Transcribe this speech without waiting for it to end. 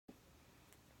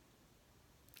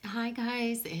Hi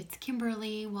guys, it's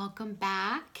Kimberly. Welcome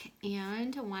back.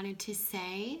 And I wanted to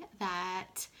say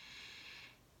that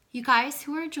you guys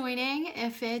who are joining,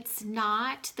 if it's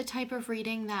not the type of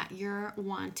reading that you're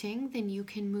wanting, then you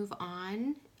can move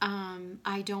on.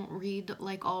 I don't read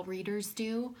like all readers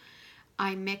do.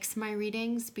 I mix my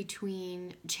readings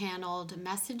between channeled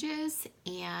messages,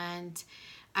 and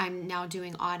I'm now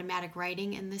doing automatic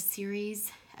writing in this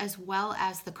series as well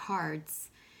as the cards.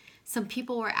 Some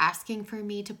people were asking for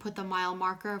me to put the mile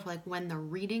marker of like when the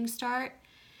readings start.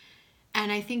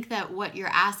 And I think that what you're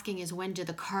asking is when do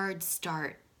the cards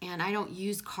start? And I don't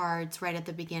use cards right at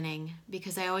the beginning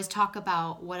because I always talk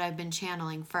about what I've been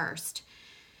channeling first.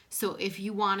 So if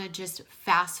you want to just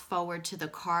fast forward to the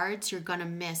cards, you're going to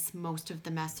miss most of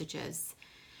the messages.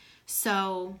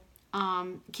 So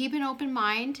keep an open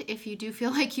mind if you do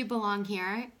feel like you belong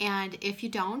here. And if you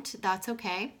don't, that's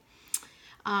okay.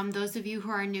 Those of you who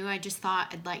are new, I just thought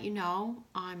I'd let you know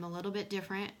I'm a little bit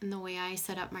different in the way I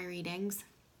set up my readings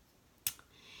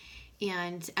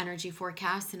and energy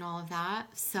forecasts and all of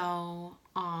that. So,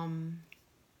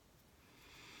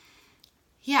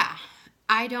 yeah,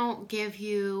 I don't give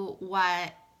you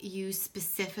what you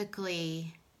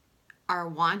specifically are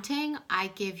wanting. I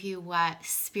give you what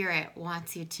Spirit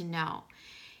wants you to know.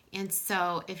 And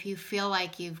so if you feel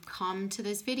like you've come to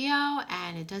this video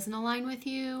and it doesn't align with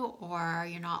you or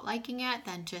you're not liking it,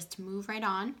 then just move right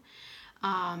on.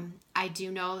 I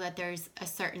do know that there's a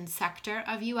certain sector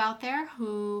of you out there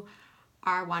who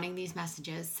are wanting these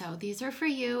messages. So these are for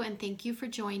you, and thank you for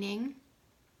joining.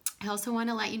 I also want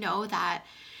to let you know that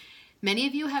many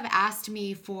of you have asked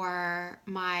me for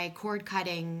my cord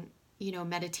cutting,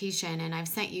 meditation, and I've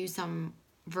sent you some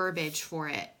verbiage for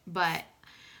it. But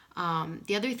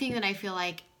the other thing that I feel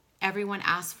like everyone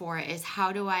asks for is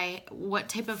what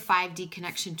type of 5D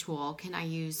connection tool can I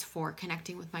use for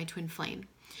connecting with my twin flame?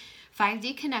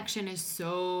 5D connection is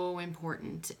so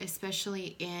important,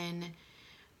 especially in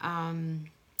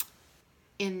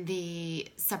the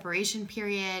separation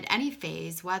period, any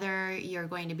phase, whether you're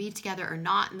going to be together or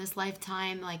not in this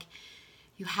lifetime. Like,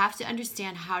 you have to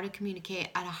understand how to communicate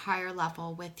at a higher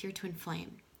level with your twin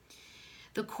flame.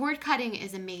 The cord cutting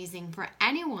is amazing for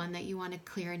anyone that you want to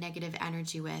clear negative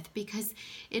energy with, because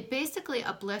it basically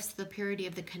uplifts the purity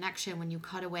of the connection when you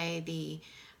cut away the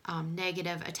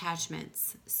negative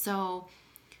attachments. So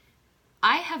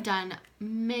I have done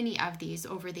many of these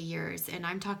over the years, and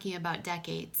I'm talking about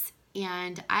decades.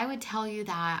 And I would tell you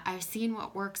that I've seen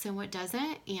what works and what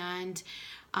doesn't. And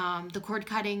the cord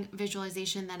cutting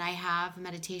visualization that I have,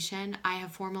 meditation, I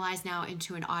have formalized now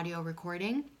into an audio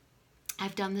recording.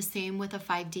 I've done the same with a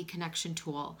 5D connection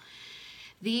tool.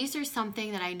 These are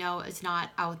something that I know is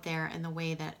not out there in the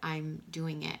way that I'm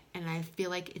doing it. And I feel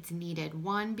like it's needed.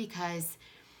 One, because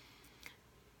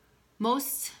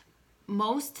most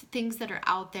things that are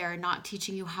out there are not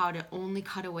teaching you how to only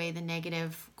cut away the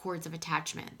negative cords of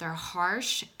attachment. They're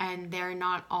harsh and they're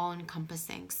not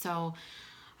all-encompassing. So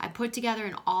I put together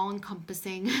an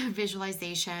all-encompassing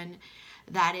visualization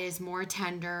that is more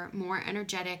tender, more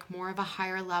energetic, more of a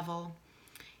higher level.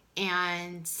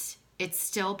 And it's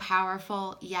still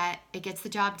powerful, yet it gets the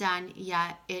job done,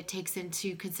 yet it takes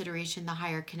into consideration the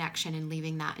higher connection and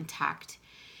leaving that intact.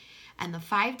 And the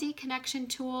 5D connection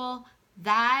tool,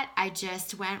 that I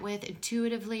just went with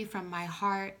intuitively from my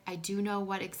heart. I do know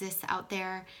what exists out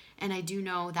there, and I do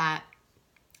know that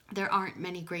there aren't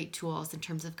many great tools in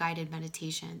terms of guided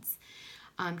meditations.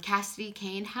 Cassidy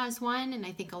Kane has one, and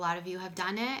I think a lot of you have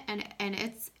done it, and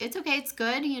it's okay, it's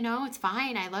good, it's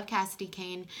fine. I love Cassidy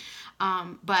Kane,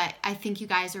 but I think you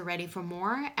guys are ready for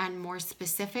more and more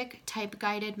specific type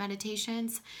guided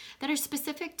meditations that are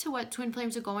specific to what twin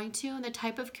flames are going to and the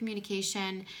type of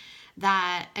communication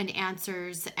and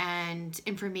answers and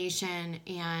information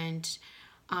and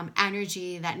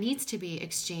energy that needs to be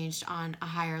exchanged on a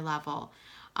higher level.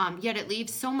 Yet it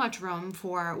leaves so much room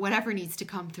for whatever needs to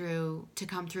come through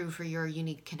for your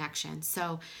unique connection.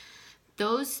 So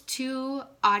those 2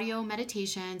 audio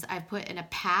meditations I've put in a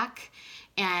pack,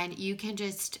 and you can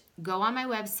just go on my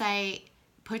website,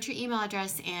 put your email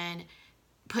address in,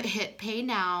 hit pay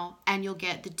now, and you'll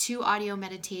get the 2 audio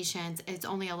meditations. It's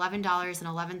only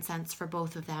 $11.11 for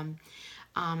both of them.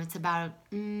 It's about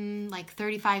like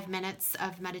 35 minutes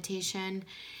of meditation.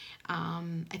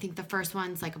 I think the first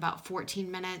one's like about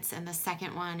 14 minutes, and the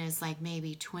second one is like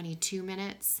maybe 22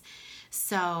 minutes.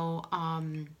 So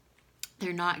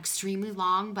they're not extremely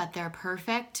long, but they're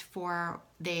perfect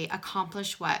they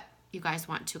accomplish what you guys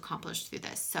want to accomplish through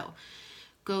this. So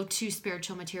go to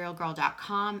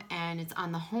spiritualmaterialgirl.com, and it's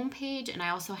on the home page, and I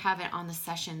also have it on the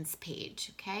sessions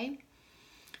page, okay?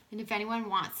 And if anyone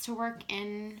wants to work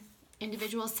in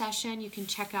individual session, you can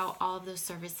check out all of those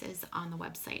services on the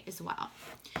website as well.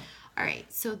 All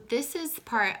right, so this is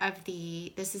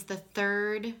the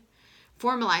third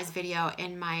formalized video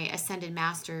in my Ascended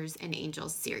Masters and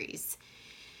Angels series.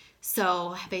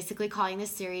 So basically calling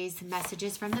this series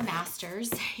Messages from the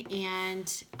Masters,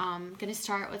 and I'm going to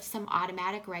start with some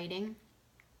automatic writing.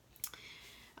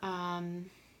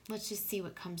 Let's just see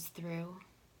what comes through.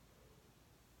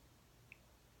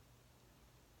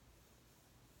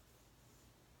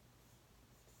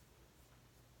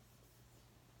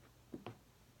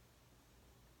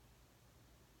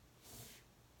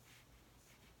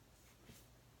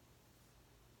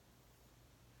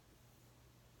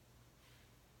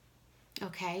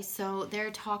 Okay, so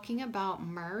they're talking about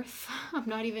mirth. I'm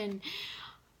not even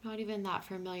that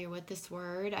familiar with this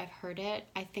word. I've heard it.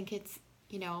 I think it's,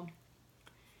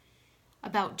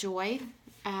 about joy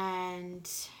and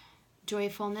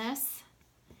joyfulness.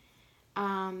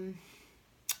 I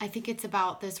think it's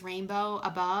about this rainbow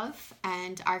above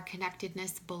and our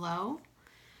connectedness below.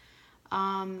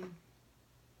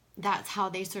 That's how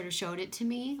they sort of showed it to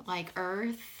me, like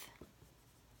earth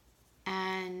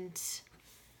and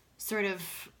sort of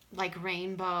like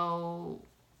rainbow,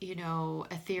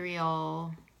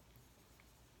 ethereal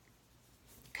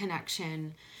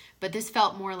connection. But this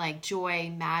felt more like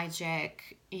joy,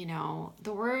 magic,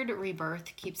 the word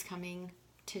rebirth keeps coming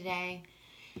today.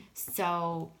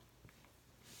 So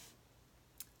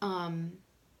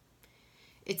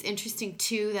it's interesting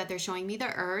too that they're showing me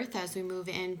the earth as we move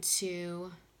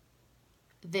into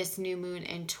this new moon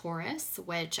in Taurus,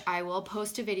 which I will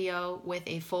post a video with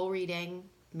a full reading,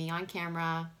 me on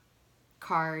camera,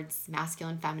 cards,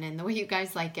 masculine, feminine, the way you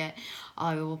guys like it.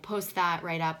 I will post that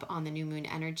right up on the new moon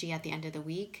energy at the end of the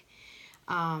week.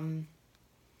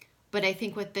 But I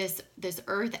think with this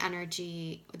earth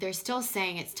energy, they're still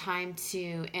saying it's time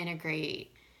to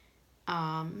integrate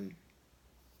the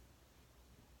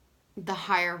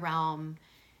higher realm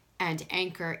and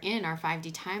anchor in our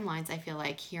 5D timelines, I feel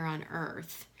like, here on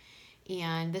earth.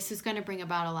 And this is going to bring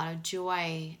about a lot of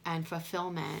joy and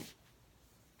fulfillment.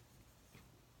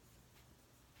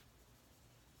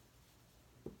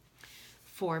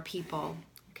 For people,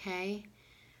 okay?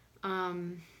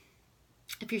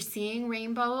 If you're seeing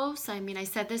rainbows, I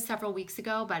said this several weeks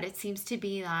ago, but it seems to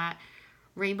be that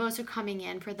rainbows are coming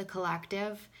in for the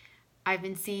collective. I've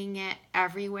been seeing it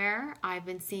everywhere. I've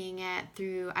been seeing it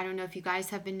through, I don't know if you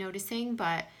guys have been noticing,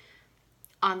 but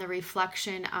on the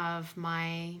reflection of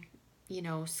my,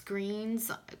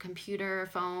 screens, computer,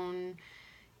 phone,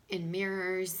 in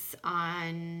mirrors,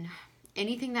 on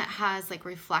anything that has like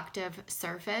reflective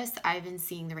surface, I've been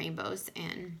seeing the rainbows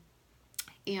in.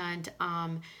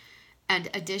 And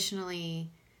additionally,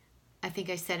 I think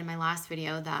I said in my last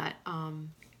video that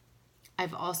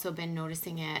I've also been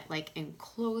noticing it like in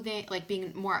clothing, like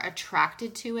being more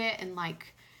attracted to it in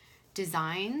like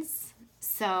designs.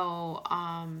 So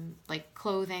like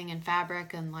clothing and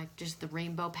fabric and like just the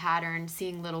rainbow pattern,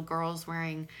 seeing little girls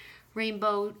wearing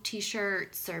rainbow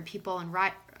t-shirts or people in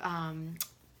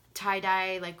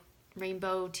tie-dye like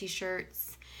rainbow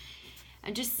t-shirts,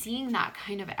 and just seeing that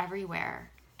kind of everywhere.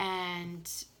 And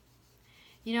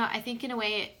I think in a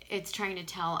way it's trying to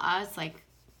tell us, like,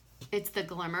 it's the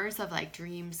glimmers of like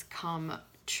dreams come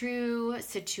true,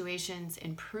 situations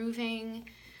improving,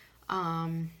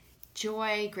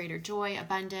 joy, greater joy,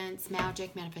 abundance,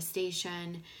 magic,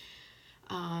 manifestation.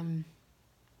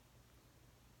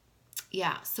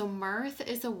 So mirth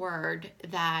is a word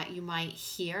that you might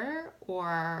hear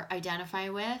or identify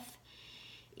with.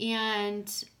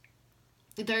 And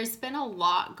there's been a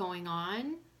lot going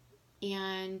on,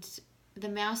 and the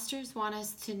masters want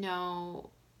us to know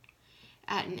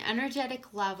at an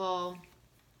energetic level,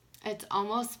 it's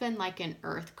almost been like an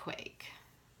earthquake.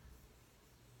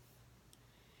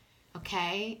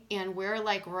 Okay? And we're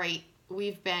like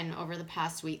we've been over the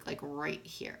past week, like right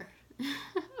here.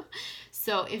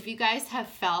 So if you guys have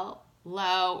felt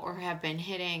low or have been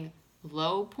hitting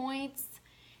low points,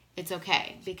 it's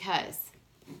okay, because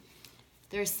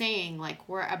they're saying like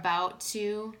we're about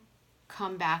to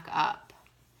come back up.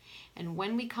 And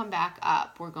when we come back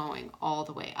up, we're going all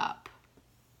the way up.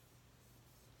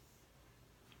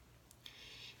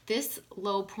 This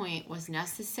low point was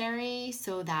necessary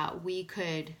so that we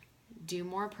could do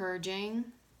more purging.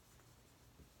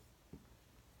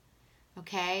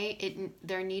 Okay,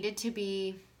 there needed to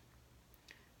be,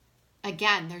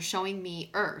 again, they're showing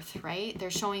me earth, right? They're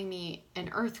showing me an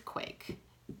earthquake,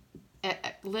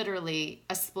 literally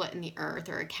a split in the earth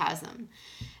or a chasm.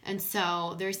 And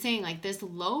so they're saying like this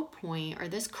low point or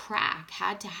this crack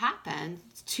had to happen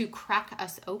to crack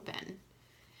us open.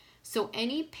 So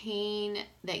any pain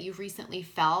that you've recently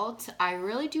felt, I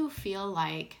really do feel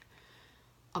like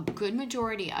a good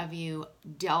majority of you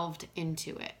delved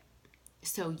into it.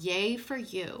 So yay for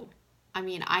you. I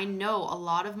mean, I know a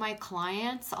lot of my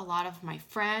clients, a lot of my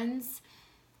friends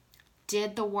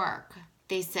did the work.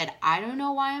 They said, I don't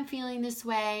know why I'm feeling this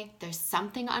way. There's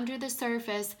something under the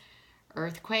surface.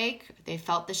 Earthquake, they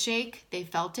felt the shake, they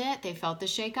felt it, they felt the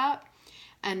shake up.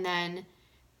 And then,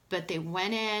 but they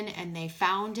went in and they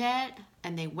found it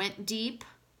and they went deep.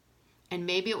 And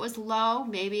maybe it was low,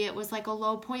 maybe it was like a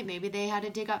low point, maybe they had to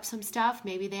dig up some stuff,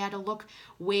 maybe they had to look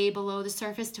way below the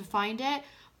surface to find it.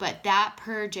 But that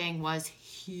purging was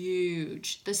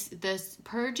huge. This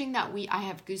purging that I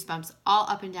have goosebumps all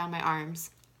up and down my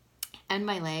arms and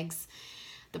my legs.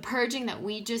 The purging that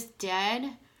we just did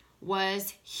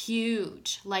was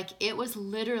huge. Like, it was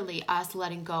literally us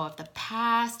letting go of the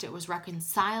past. It was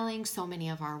reconciling so many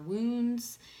of our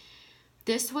wounds.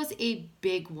 This was a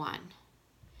big one.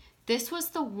 This was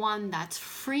the one that's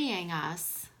freeing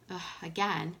us,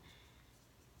 again,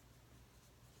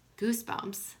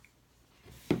 goosebumps,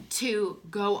 to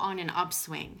go on an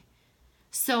upswing.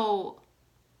 So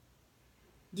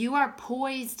you are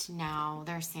poised now,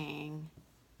 they're saying,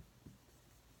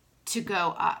 to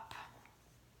go up.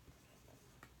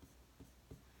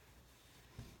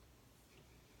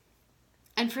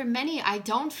 And for many, I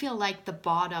don't feel like the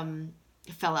bottom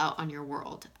fell out on your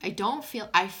world.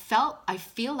 I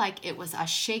feel like it was a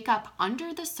shake up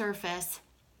under the surface.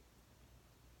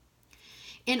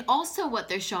 And also what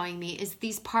they're showing me is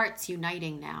these parts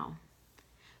uniting now.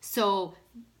 So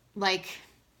like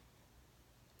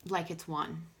it's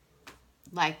one.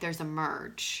 Like there's a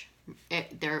merge.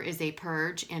 There is a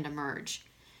purge and a merge.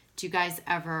 Do you guys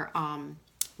ever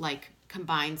like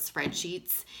combine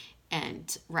spreadsheets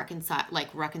and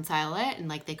reconcile it, and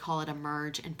like they call it a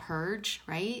merge and purge,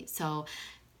 right? So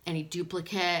any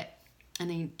duplicate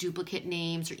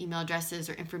names or email addresses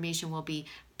or information will be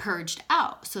purged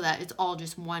out so that it's all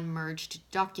just one merged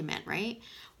document, right?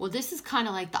 Well, this is kind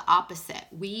of like the opposite.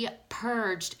 We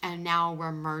purged and now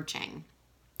we're merging.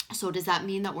 So does that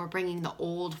mean that we're bringing the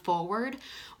old forward?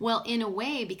 Well, in a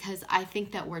way, because I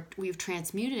think that we've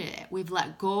transmuted it. We've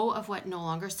let go of what no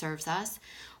longer serves us.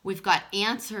 We've got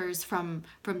answers from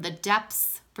the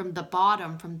depths, from the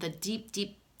bottom, from the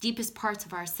deepest parts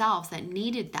of ourselves that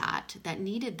needed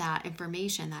that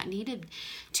information, that needed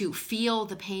to feel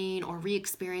the pain or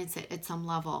re-experience it at some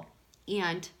level.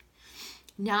 And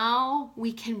now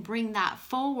we can bring that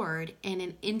forward in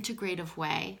an integrative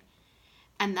way.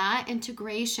 And that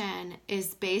integration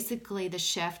is basically the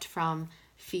shift from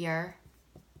fear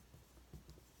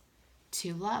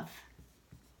to love.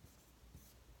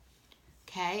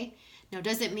 Okay? Now,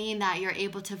 does it mean that you're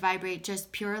able to vibrate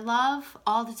just pure love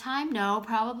all the time? No,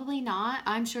 probably not.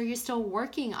 I'm sure you're still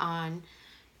working on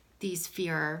these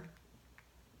fear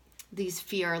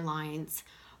lines.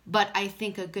 But I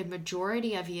think a good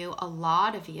majority of you, a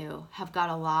lot of you, have got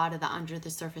a lot of the under the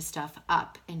surface stuff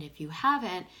up. And if you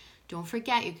haven't, don't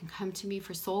forget, you can come to me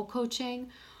for soul coaching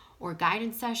or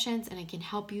guidance sessions, and I can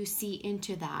help you see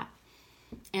into that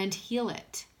and heal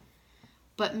it.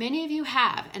 But many of you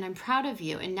have, and I'm proud of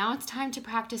you. And now it's time to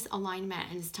practice alignment,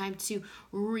 and it's time to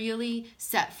really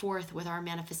set forth with our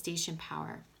manifestation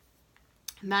power.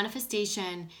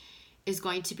 Manifestation is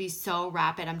going to be so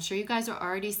rapid. I'm sure you guys are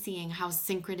already seeing how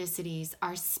synchronicities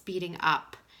are speeding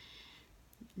up.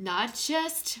 Not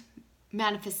just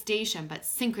manifestation, but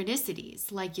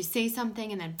synchronicities. Like you say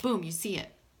something and then boom, you see it.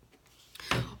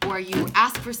 Or you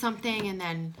ask for something and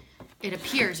then it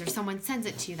appears, or someone sends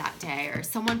it to you that day, or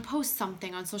someone posts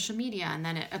something on social media and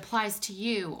then it applies to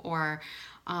you, or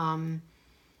all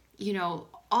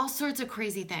sorts of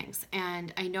crazy things.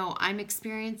 And I know I'm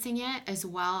experiencing it as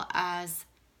well as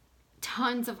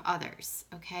tons of others.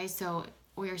 Okay, so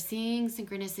we're seeing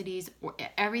synchronicities,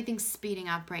 everything's speeding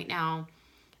up right now.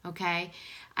 Okay,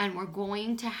 and we're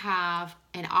going to have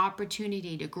an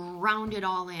opportunity to ground it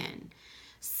all in.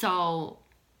 So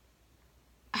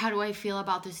how do I feel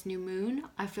about this new moon?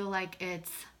 I feel like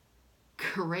it's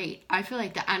great. I feel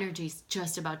like the energy's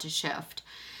just about to shift.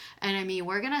 And I mean,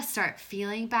 we're going to start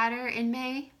feeling better in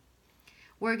May.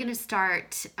 We're going to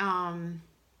start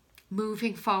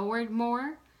moving forward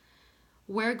more.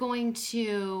 We're going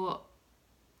to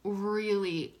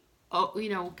really,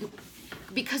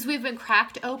 because we've been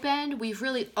cracked open, we've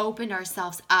really opened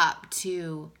ourselves up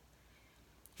to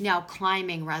now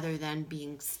climbing rather than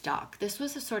being stuck. This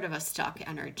was a sort of a stuck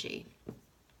energy.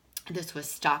 This was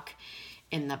stuck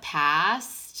in the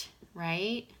past,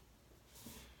 right?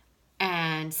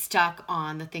 And stuck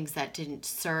on the things that didn't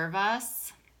serve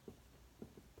us.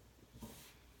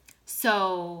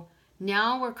 So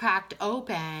Now we're cracked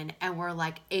open and we're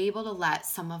like able to let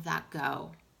some of that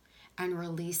go and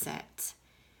release it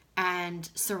and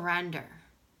surrender.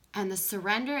 And the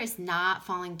surrender is not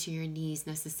falling to your knees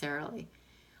necessarily.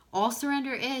 All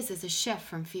surrender is a shift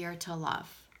from fear to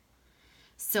love.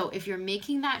 So if you're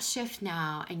making that shift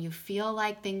now and you feel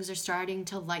like things are starting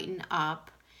to lighten up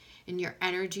and your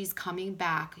energy's coming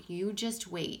back, you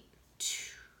just wait.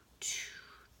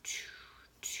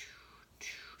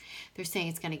 They're saying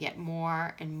it's going to get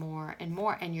more and more and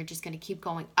more, and you're just going to keep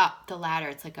going up the ladder.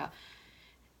 It's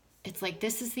like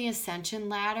this is the ascension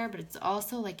ladder, but it's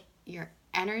also like your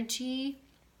energy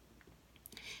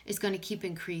is going to keep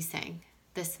increasing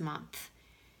this month.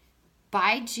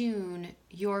 By June,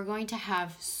 you're going to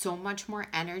have so much more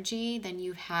energy than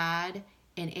you've had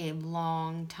in a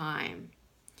long time.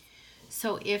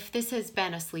 So if this has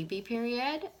been a sleepy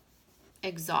period,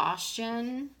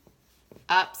 exhaustion,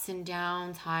 ups and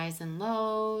downs, highs and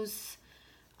lows,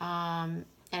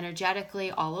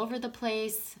 energetically all over the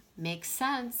place, makes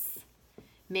sense.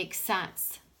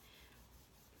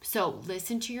 So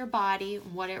listen to your body,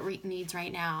 what it needs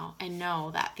right now, and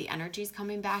know that the energy is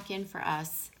coming back in for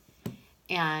us,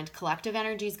 and collective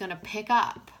energy is going to pick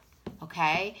up,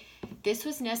 okay? This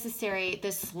was necessary.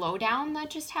 This slowdown that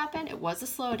just happened, it was a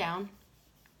slowdown.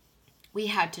 We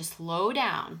had to slow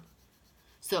down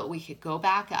so that we could go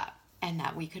back up and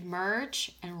that we could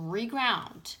merge and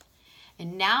reground.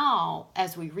 And now,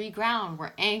 as we reground,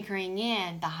 we're anchoring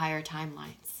in the higher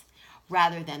timelines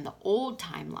rather than the old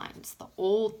timelines, the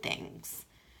old things,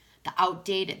 the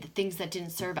outdated, the things that didn't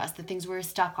serve us, the things we were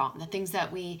stuck on, the things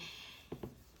that we,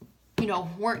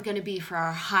 weren't going to be for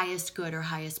our highest good or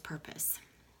highest purpose.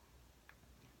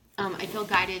 I feel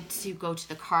guided to go to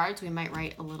the cards. We might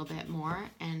write a little bit more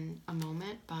in a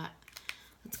moment, but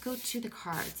let's go to the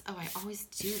cards. Oh, I always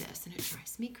do this and it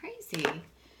drives me crazy.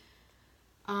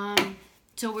 I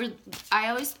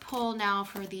always pull now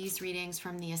for these readings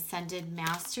from the Ascended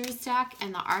Masters deck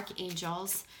and the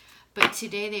Archangels, but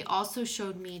today they also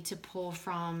showed me to pull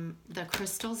from the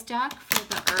Crystals deck for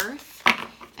the Earth,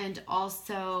 and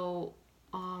also,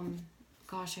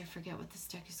 gosh, I forget what this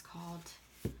deck is called.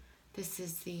 This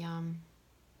is the,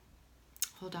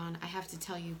 hold on, I have to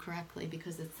tell you correctly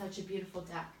because it's such a beautiful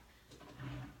deck.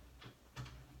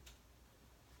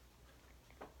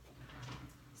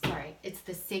 Sorry, it's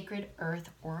the Sacred Earth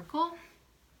Oracle.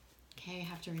 Okay, I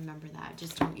have to remember that.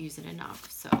 Just don't use it enough.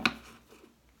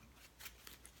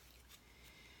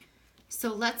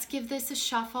 So let's give this a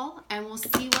shuffle and we'll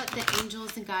see what the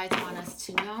angels and guides want us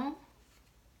to know.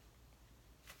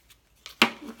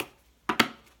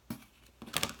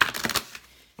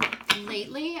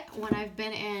 Lately, when I've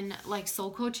been in like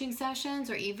soul coaching sessions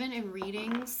or even in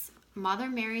readings, Mother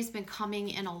Mary's been coming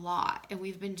in a lot, and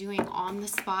we've been doing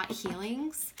on-the-spot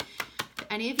healings.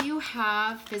 Any of you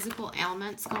have physical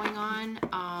ailments going on,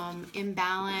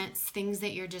 imbalance, things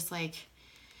that you're just like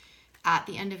at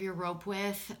the end of your rope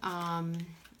with,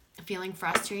 feeling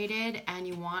frustrated, and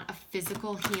you want a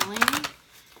physical healing,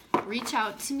 reach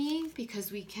out to me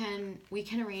because we can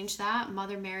arrange that.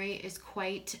 Mother Mary is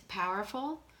quite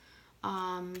powerful.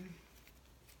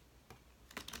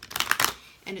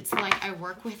 And it's like I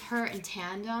work with her in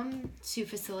tandem to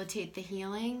facilitate the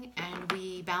healing, and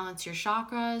we balance your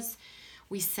chakras.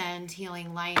 We send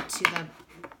healing light to the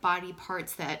body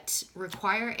parts that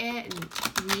require it and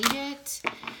need it.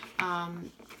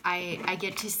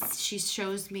 She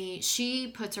shows me, she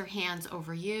puts her hands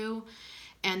over you,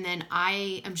 and then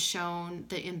I am shown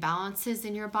the imbalances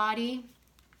in your body,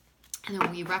 and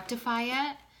then we rectify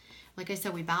it. Like I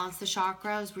said, we balance the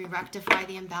chakras, we rectify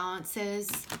the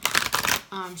imbalances.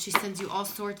 She sends you all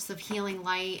sorts of healing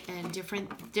light and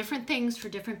different things for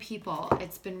different people.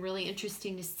 It's been really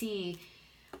interesting to see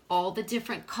all the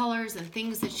different colors and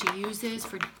things that she uses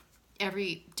for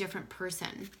every different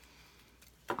person.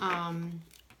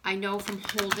 I know from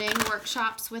holding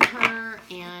workshops with her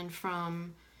and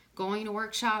from going to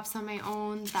workshops on my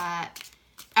own that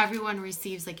everyone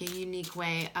receives like a unique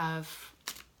way of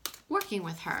working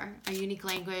with her, a unique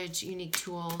language, unique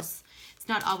tools. It's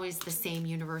not always the same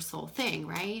universal thing,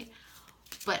 right?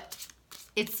 But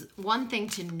it's one thing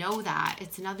to know that.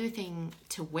 It's another thing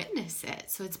to witness it.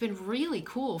 So it's been really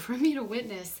cool for me to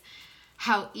witness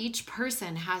how each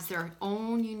person has their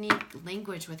own unique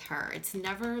language with her. It's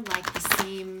never like the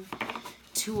same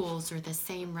tools or the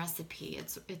same recipe.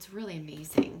 It's really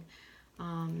amazing.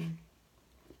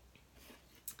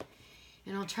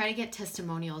 And I'll try to get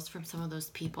testimonials from some of those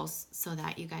people so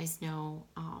that you guys know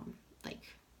like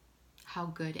how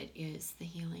good it is, the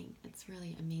healing. It's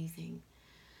really amazing.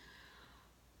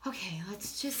 Okay,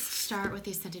 let's just start with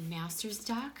the Ascended Masters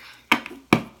deck.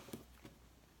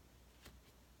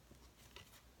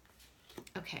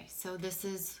 Okay, so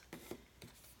there's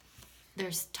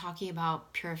talking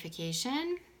about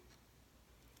purification,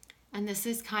 and this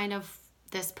is kind of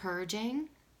this purging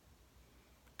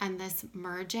and this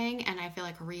merging, and I feel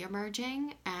like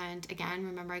re-emerging. And again,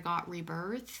 remember, I got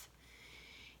rebirth.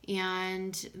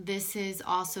 And this is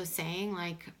also saying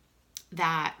like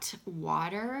that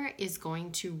water is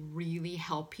going to really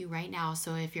help you right now.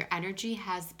 So if your energy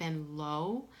has been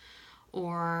low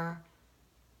or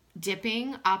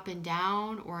dipping up and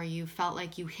down, or you felt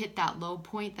like you hit that low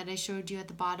point that I showed you at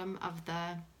the bottom of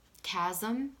the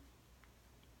chasm,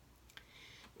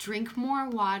 drink more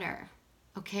water.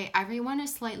 Okay, everyone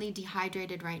is slightly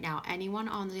dehydrated right now. Anyone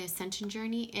on the ascension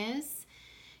journey is.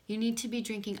 You need to be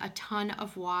drinking a ton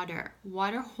of water.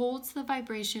 Water holds the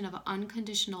vibration of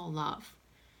unconditional love.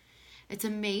 It's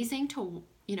amazing to,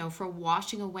 for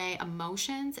washing away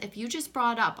emotions. If you just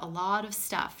brought up a lot of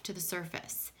stuff to the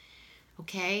surface,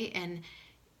 okay, and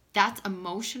that's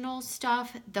emotional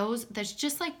stuff, that's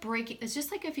just like breaking. It's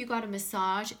just like if you got a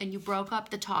massage and you broke up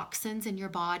the toxins in your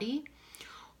body.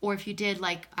 Or if you did,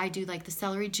 like I do, like the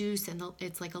celery juice, and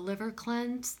it's like a liver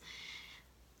cleanse.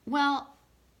 Well,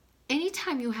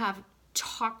 anytime you have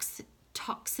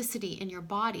toxicity in your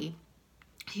body,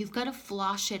 you've got to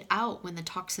flush it out when the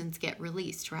toxins get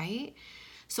released, right?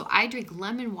 So I drink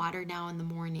lemon water now in the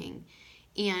morning.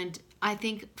 And I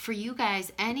think for you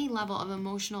guys, any level of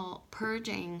emotional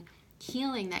purging,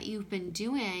 healing that you've been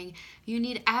doing, you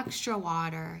need extra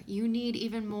water. You need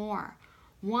even more.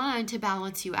 One, to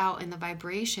balance you out in the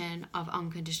vibration of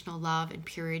unconditional love and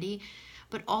purity,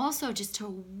 but also just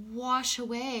to wash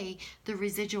away the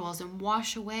residuals and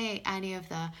wash away any of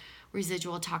the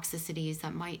residual toxicities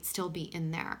that might still be in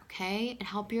there, okay?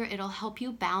 It'll help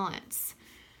you balance.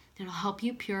 It'll help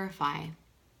you purify.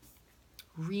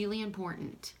 Really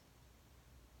important.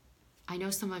 I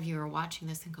know some of you are watching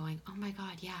this and going, oh my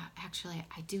God, yeah, actually,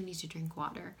 I do need to drink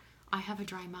water. I have a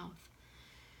dry mouth.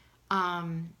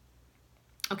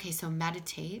 Okay, so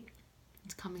meditate.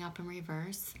 It's coming up in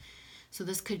reverse. So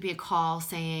this could be a call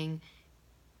saying,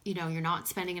 you're not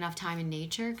spending enough time in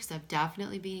nature, because I've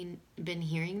definitely been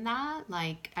hearing that.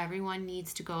 Like, everyone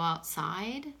needs to go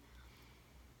outside.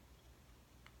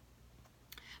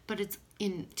 But it's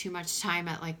in too much time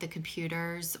at like the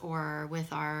computers or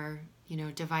with our,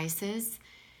 devices.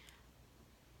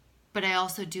 But I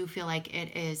also do feel like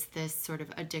it is this sort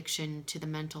of addiction to the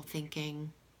mental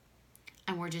thinking.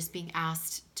 And we're just being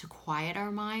asked to quiet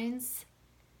our minds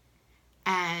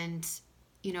and,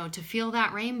 to feel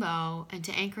that rainbow and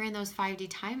to anchor in those 5D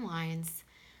timelines.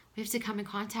 We have to come in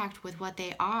contact with what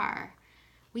they are.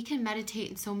 We can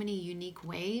meditate in so many unique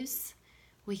ways.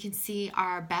 We can see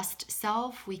our best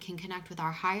self. We can connect with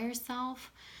our higher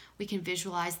self. We can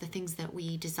visualize the things that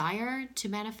we desire to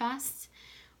manifest.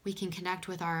 We can connect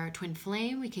with our twin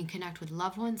flame. We can connect with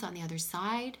loved ones on the other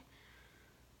side.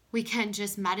 We can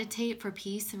just meditate for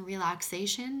peace and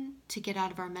relaxation to get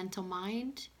out of our mental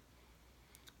mind.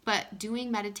 But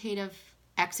doing meditative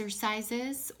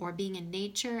exercises or being in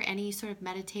nature, any sort of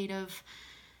meditative,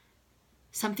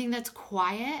 something that's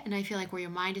quiet, and I feel like where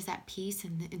your mind is at peace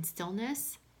and in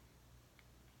stillness,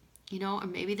 or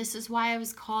maybe this is why I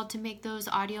was called to make those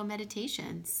audio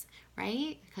meditations,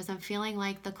 right? Because I'm feeling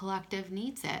like the collective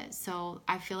needs it. So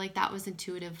I feel like that was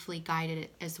intuitively guided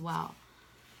as well.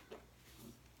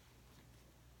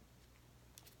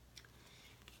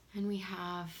 And we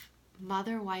have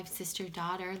mother, wife, sister,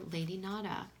 daughter, Lady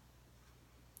Nada.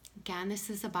 Again, this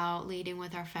is about leading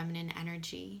with our feminine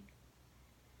energy.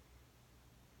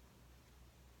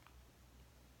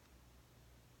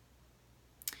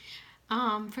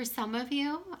 For some of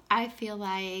you, I feel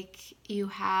like you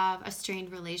have a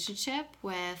strained relationship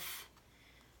with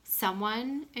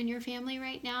someone in your family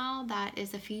right now that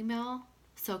is a female.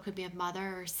 So it could be a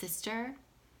mother or sister.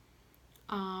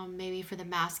 Maybe for the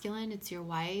masculine, it's your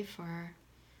wife, or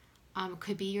it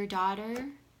could be your daughter.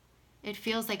 It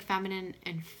feels like feminine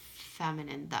and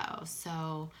feminine though.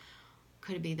 So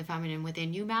could it be the feminine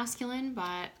within you, masculine?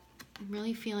 But I'm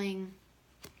really feeling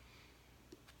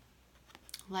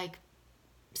like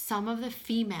some of the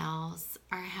females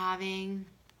are having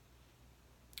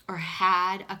or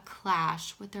had a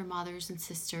clash with their mothers and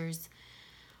sisters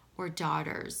or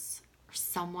daughters or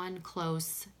someone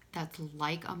close that's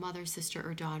like a mother, sister,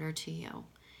 or daughter to you.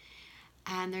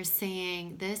 And they're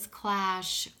saying this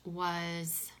clash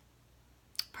was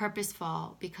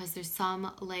purposeful because there's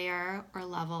some layer or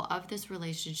level of this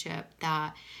relationship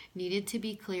that needed to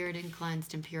be cleared and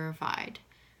cleansed and purified.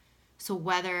 So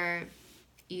whether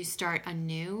you start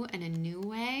anew in a new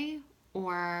way,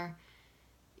 or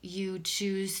you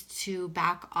choose to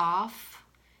back off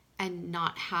and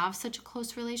not have such a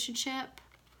close relationship,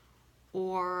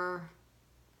 or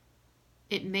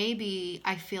it may be,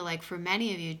 I feel like for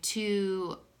many of you,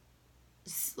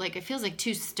 it feels like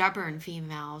two stubborn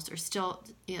females, or still,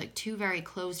 like two very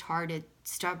closed-hearted,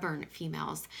 stubborn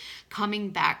females coming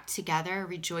back together,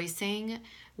 rejoicing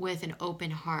with an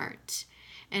open heart.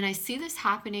 And I see this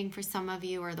happening for some of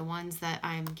you, or the ones that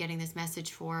I'm getting this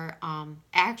message for,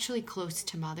 actually close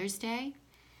to Mother's Day.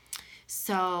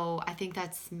 So I think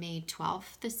that's May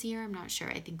 12th this year. I'm not sure.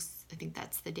 I think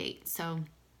that's the date. So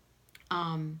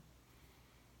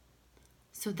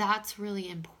that's really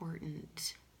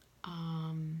important.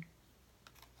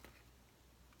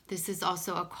 This is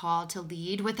also a call to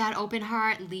lead with that open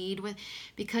heart,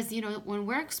 because, when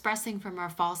we're expressing from our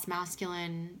false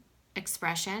masculine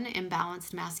expression,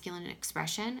 imbalanced masculine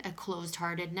expression, a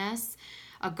closed-heartedness,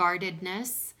 a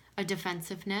guardedness, a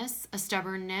defensiveness, a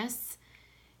stubbornness,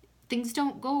 things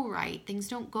don't go right, things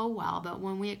don't go well. But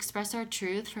when we express our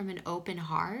truth from an open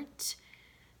heart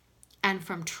and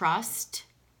from trust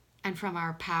and from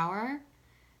our power,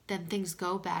 then things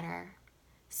go better.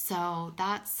 So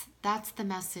that's the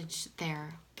message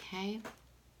there, okay?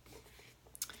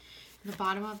 The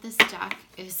bottom of this deck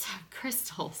is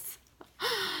crystals.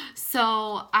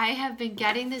 So I have been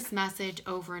getting this message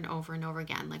over and over and over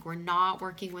again. Like, we're not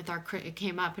working with it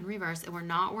came up in reverse, and we're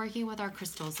not working with our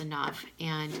crystals enough.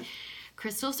 And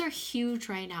crystals are huge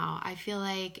right now. I feel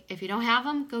like if you don't have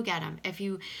them, go get them. If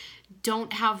you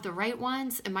don't have the right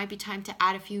ones, it might be time to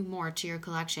add a few more to your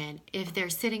collection. If they're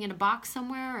sitting in a box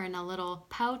somewhere or in a little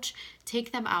pouch,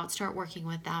 take them out, start working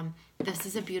with them. This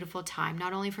is a beautiful time,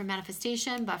 not only for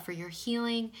manifestation, but for your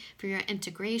healing, for your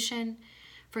integration,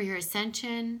 for your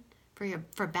ascension,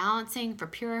 for balancing, for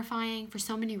purifying, for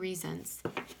so many reasons.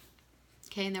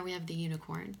 Okay, and then we have the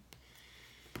unicorn.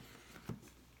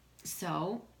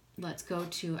 So let's go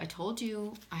to, I told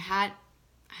you I had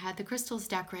the crystals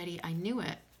deck ready. I knew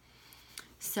it.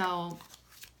 So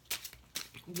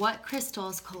what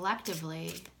crystals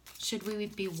collectively should we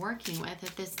be working with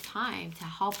at this time to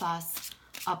help us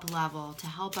up level, to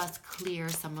help us clear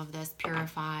some of this,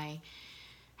 purify,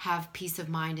 have peace of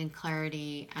mind and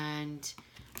clarity, and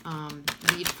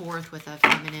lead forth with a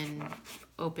feminine,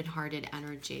 open-hearted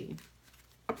energy?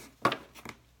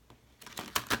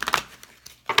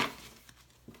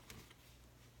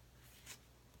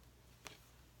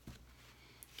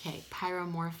 Okay,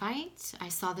 pyromorphite. I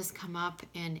saw this come up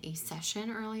in a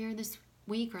session earlier this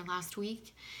week or last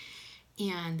week.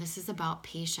 And this is about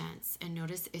patience. And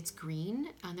notice it's green.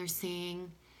 And they're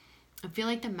saying, I feel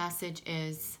like the message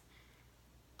is,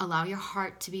 allow your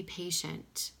heart to be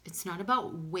patient. It's not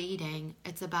about waiting.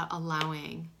 It's about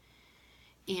allowing.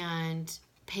 And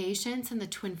patience in the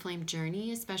twin flame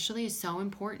journey especially is so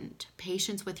important.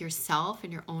 Patience with yourself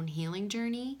and your own healing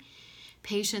journey.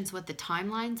 Patience with the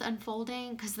timelines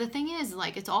unfolding, because the thing is,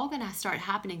 like, it's all going to start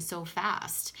happening so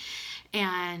fast.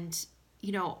 And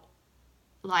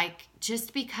like,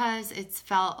 just because it's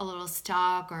felt a little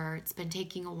stuck or it's been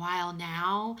taking a while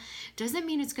now doesn't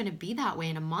mean it's going to be that way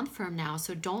in a month from now.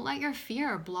 So don't let your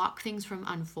fear block things from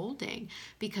unfolding,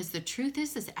 because the truth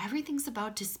is everything's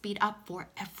about to speed up for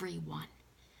everyone.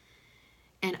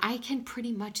 And I can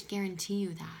pretty much guarantee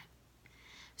you that.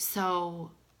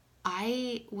 So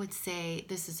I would say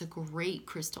this is a great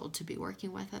crystal to be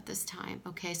working with at this time,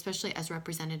 okay? Especially as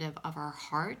representative of our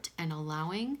heart and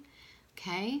allowing,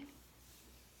 okay?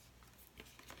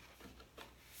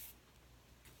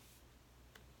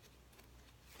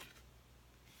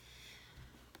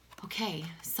 Okay,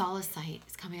 Solicite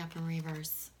is coming up in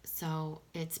reverse. So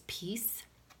it's peace.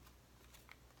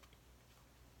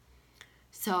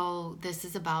 So this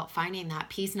is about finding that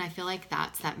peace, and I feel like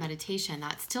that's that meditation,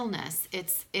 that stillness.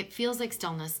 It feels like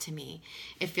stillness to me.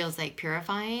 It feels like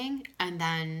purifying and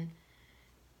then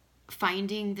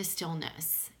finding the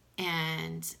stillness.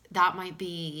 And that might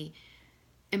be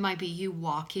you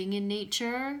walking in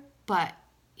nature, but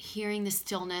hearing the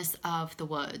stillness of the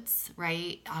woods,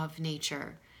 right? Of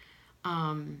nature.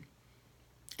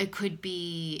 It could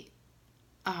be,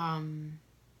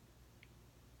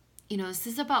 this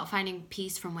is about finding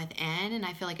peace from within, and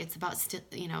I feel like it's about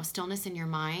stillness in your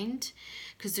mind,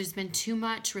 because there's been too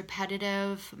much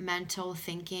repetitive mental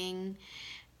thinking.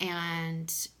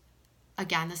 And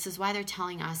again, this is why they're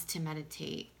telling us to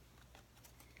meditate.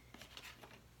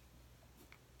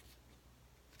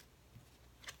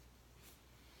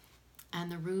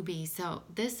 And the ruby. So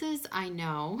this is, I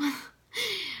know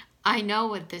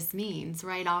what this means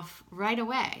right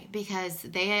away, because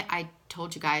I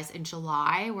told you guys in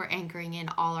July, we're anchoring in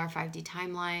all our 5D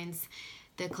timelines.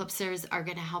 The eclipsers are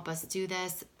going to help us do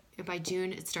this. By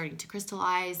June, it's starting to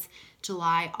crystallize.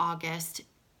 July, August,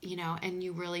 and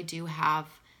you really do have,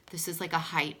 this is like a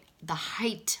height the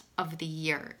height of the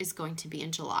year is going to be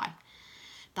in July.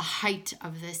 The height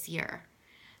of this year.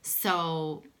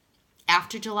 So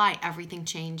after July, everything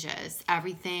changes.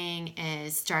 Everything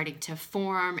is starting to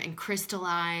form and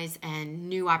crystallize, and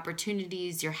new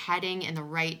opportunities. You're heading in the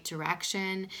right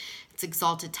direction. It's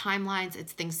exalted timelines.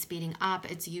 It's things speeding up.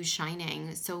 It's you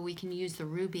shining. So we can use the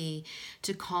ruby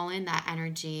to call in that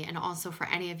energy. And also for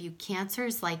any of you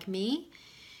Cancers like me,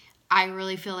 I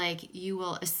really feel like you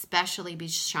will especially be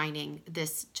shining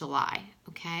this July,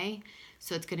 okay?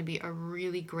 So it's going to be a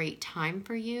really great time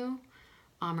for you,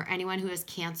 or anyone who has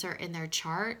Cancer in their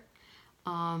chart.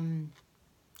 In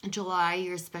July,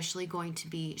 you're especially going to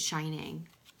be shining.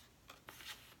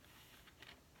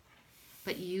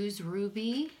 But use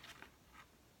ruby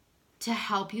to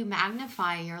help you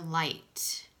magnify your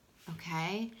light,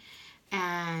 okay?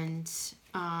 And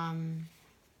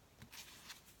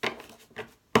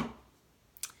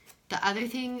the other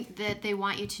thing that they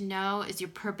want you to know is your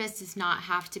purpose does not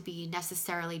have to be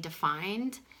necessarily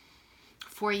defined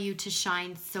for you to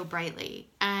shine so brightly.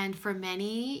 And for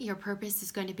many, your purpose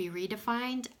is going to be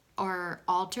redefined or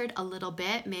altered a little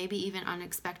bit, maybe even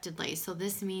unexpectedly. So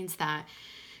this means that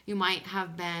you might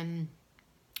have been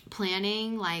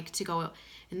planning like to go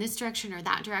in this direction or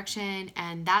that direction,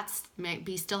 and that's might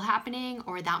be still happening,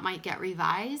 or that might get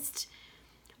revised.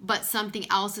 But something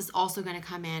else is also going to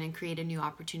come in and create a new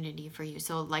opportunity for you.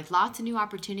 So like lots of new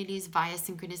opportunities via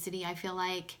synchronicity, I feel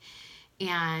like.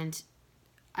 And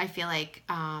I feel like,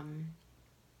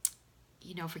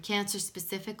 you know, for Cancer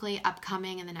specifically,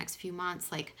 upcoming in the next few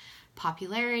months, like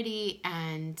popularity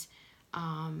and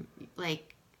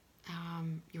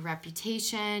your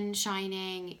reputation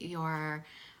shining, your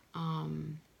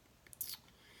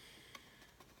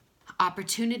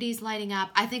opportunities lighting up.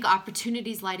 I think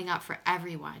opportunities lighting up for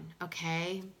everyone,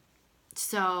 okay?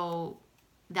 So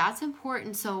that's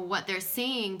important. So what they're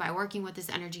seeing by working with this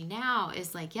energy now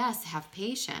is like, yes, have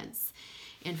patience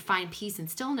and find peace and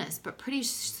stillness, but pretty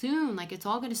soon, like it's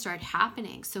all going to start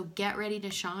happening. So get ready to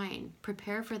shine.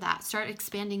 Prepare for that. Start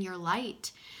expanding your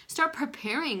light. Start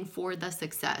preparing for the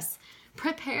success.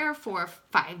 Prepare for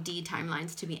 5D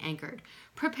timelines to be anchored.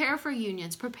 Prepare for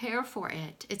unions. Prepare for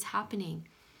it. It's happening.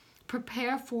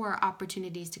 Prepare for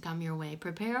opportunities to come your way.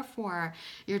 Prepare for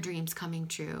your dreams coming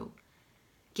true.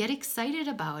 Get excited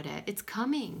about it. It's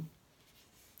coming.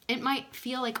 It might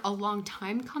feel like a long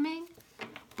time coming,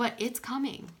 but it's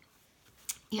coming.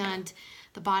 And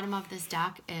the bottom of this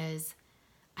deck is,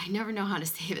 I never know how to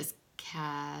say this,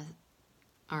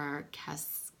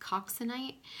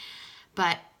 coxonite,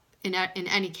 but in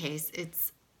any case,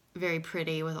 it's very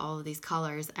pretty with all of these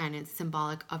colors, and it's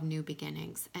symbolic of new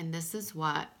beginnings. And this is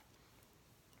what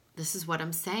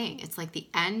I'm saying. It's like the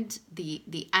end,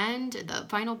 the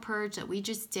final purge that we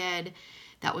just did,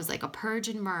 that was like a purge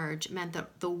and merge, meant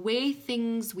that the way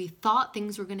we thought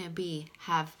things were going to be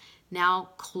have now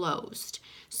closed,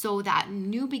 so that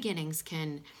new beginnings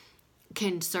can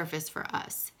surface for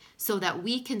us, so that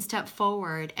we can step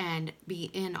forward and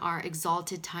be in our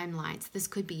exalted timelines. This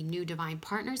could be new divine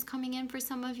partners coming in for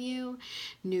some of you,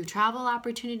 new travel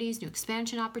opportunities, new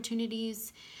expansion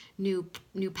opportunities, new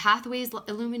pathways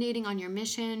illuminating on your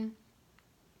mission.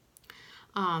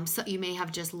 So you may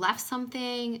have just left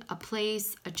something, a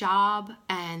place, a job,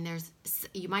 and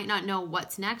you might not know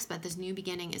what's next, but this new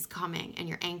beginning is coming, and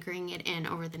you're anchoring it in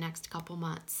over the next couple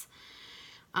months.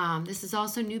 This is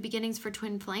also new beginnings for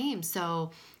twin flames.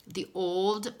 So the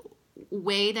old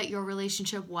way that your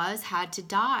relationship had to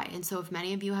die. And so if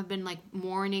many of you have been like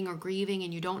mourning or grieving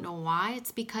and you don't know why,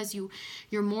 it's because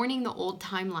you're mourning the old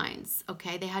timelines,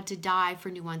 okay? They had to die for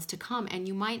new ones to come. And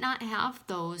you might not have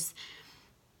those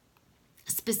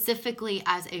specifically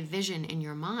as a vision in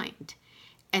your mind.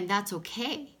 And that's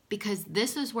okay, because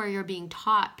this is where you're being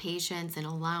taught patience and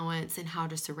allowance and how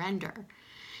to surrender.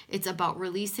 It's about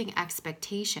releasing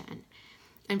expectation.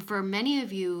 And for many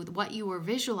of you, what you were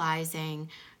visualizing,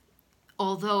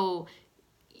 although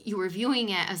you were viewing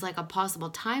it as like a possible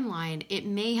timeline, it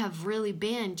may have really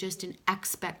been just an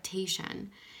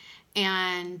expectation.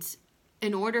 And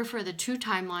in order for the true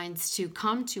timelines to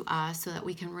come to us so that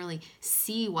we can really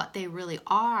see what they really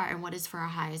are and what is for our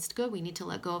highest good, we need to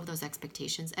let go of those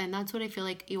expectations. And that's what I feel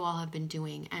like you all have been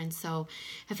doing. And so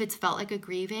if it's felt like a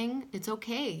grieving, it's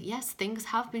okay. Yes, things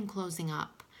have been closing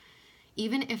up,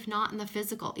 even if not in the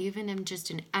physical, even in just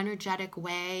an energetic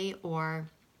way, or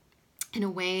in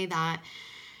a way that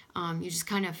you just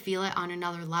kind of feel it on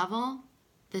another level.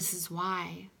 This is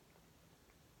why.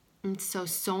 And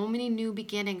so many new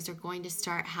beginnings are going to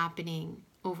start happening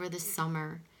over the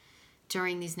summer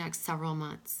during these next several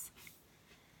months.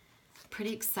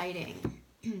 Pretty exciting.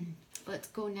 let's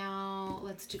go now.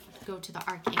 Go to the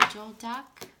Archangel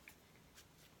deck.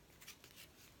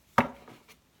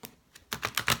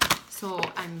 So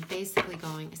I'm basically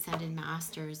going Ascended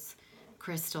Masters,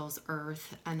 Crystals,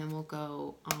 Earth, and then we'll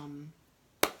go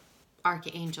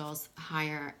Archangels,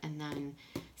 higher, and then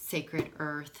Sacred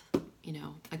Earth, you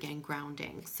know, again,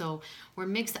 grounding. So we're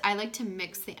mixed. I like to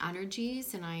mix the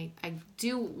energies, and I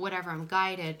do whatever I'm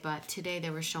guided, but today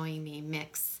they were showing me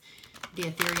mix the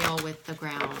ethereal with the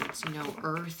ground, you know,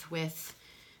 Earth with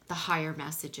the higher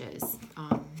messages.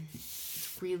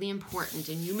 Really important,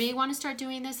 and you may want to start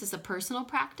doing this as a personal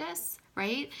practice,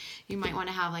 right? You might want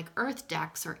to have like earth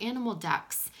decks or animal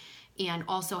decks, and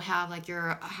also have like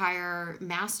your higher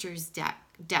masters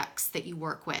decks that you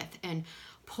work with, and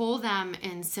pull them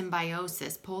in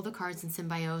symbiosis, pull the cards in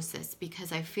symbiosis,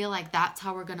 because I feel like that's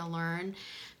how we're going to learn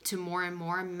to more and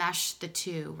more mesh the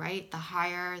two, right? The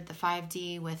higher, the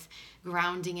 5D, with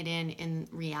grounding it in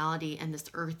reality and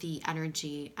this earthy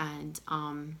energy. And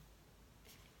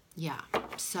yeah,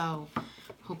 so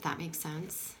hope that makes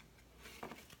sense.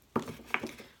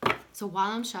 So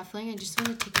while I'm shuffling, I just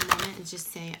want to take a moment and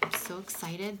just say I'm so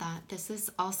excited that this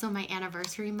is also my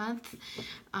anniversary month.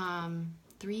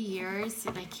 3 years,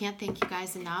 and I can't thank you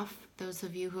guys enough. Those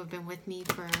of you who have been with me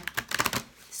for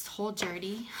this whole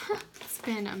journey. It's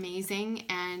been amazing.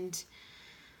 And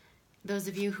those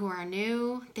of you who are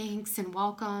new, thanks and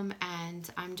welcome. And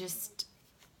I'm just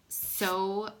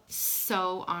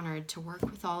so honored to work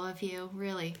with all of you.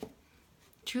 Really,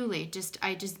 truly,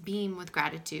 I just beam with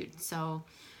gratitude. So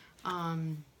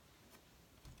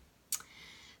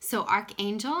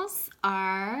archangels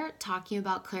are talking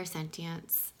about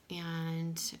clairsentience,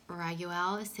 and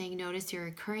Raguel is saying, notice your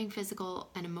recurring physical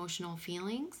and emotional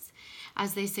feelings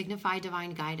as they signify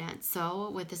divine guidance.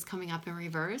 So with this coming up in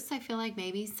reverse, I feel like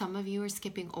maybe some of you are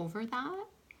skipping over that.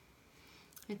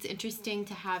 It's interesting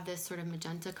to have this sort of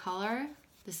magenta color.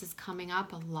 This is coming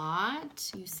up a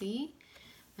lot, you see,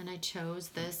 and I chose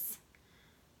this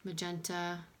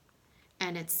magenta,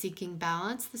 and it's seeking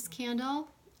balance, this candle.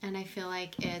 And I feel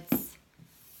like it's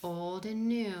old and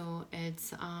new.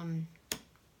 It's,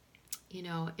 you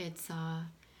know, it's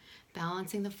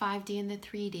balancing the 5D and the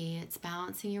 3D. It's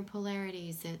balancing your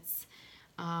polarities. It's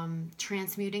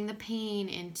transmuting the pain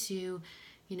into,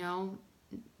 you know,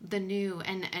 the new.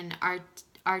 And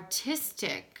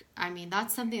artistic, I mean,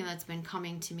 that's something that's been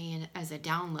coming to me as a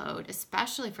download,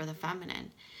 especially for the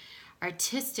feminine.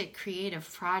 Artistic,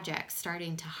 creative projects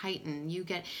starting to heighten.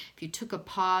 If you took a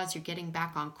pause, you're getting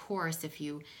back on course. If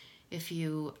you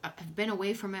have been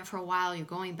away from it for a while, you're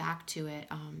going back to it.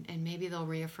 And maybe they'll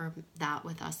reaffirm that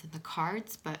with us in the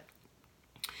cards. But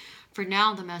for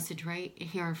now, the message right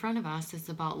here in front of us is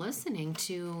about listening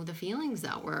to the feelings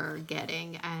that we're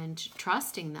getting and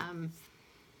trusting them.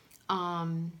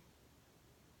 And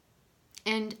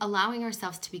allowing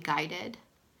ourselves to be guided.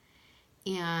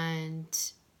 And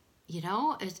you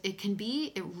know,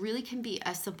 it really can be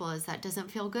as simple as that. Doesn't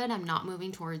feel good, I'm not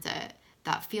moving towards it.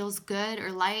 That feels good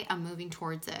or light, I'm moving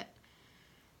towards it.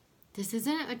 This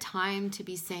isn't a time to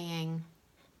be saying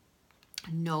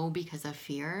no because of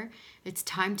fear. It's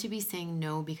time to be saying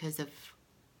no because of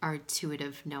our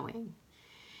intuitive knowing.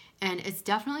 And it's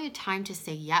definitely a time to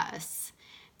say yes.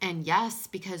 And yes,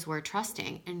 because we're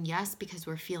trusting. And yes, because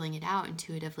we're feeling it out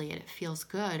intuitively and it feels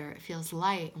good or it feels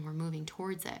light and we're moving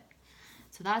towards it.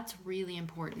 So that's really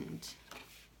important.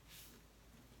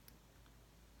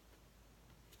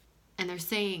 And they're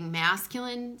saying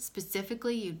masculine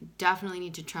specifically, you definitely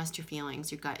need to trust your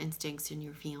feelings, your gut instincts and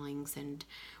your feelings and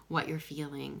what you're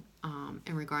feeling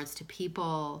in regards to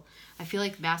people. I feel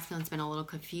like masculine's been a little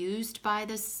confused by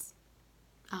this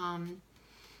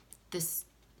this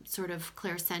sort of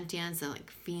clairsentience and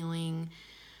like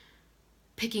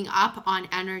picking up on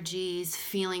energies,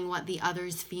 feeling what the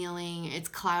other's feeling. It's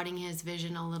clouding his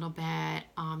vision a little bit.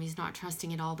 He's not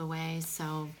trusting it all the way.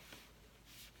 So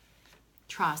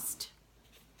trust.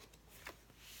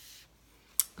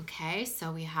 Okay,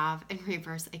 so we have in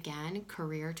reverse again,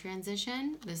 career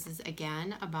transition. This is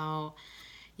again about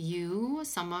you,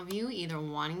 some of you either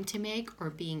wanting to make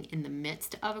or being in the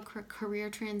midst of a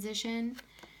career transition.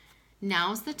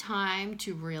 Now's the time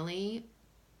to really,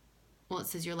 well, it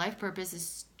says your life purpose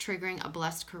is triggering a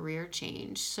blessed career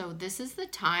change. So this is the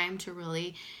time to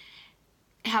really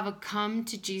have a come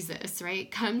to Jesus, right?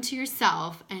 Come to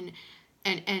yourself and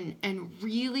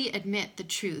really admit the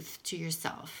truth to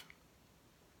yourself.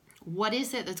 What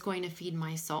is it that's going to feed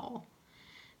my soul?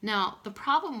 Now, the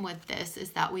problem with this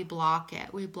is that we block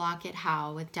it. We block it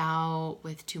how? With doubt,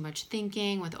 with too much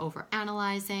thinking, with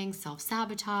overanalyzing,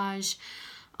 self-sabotage,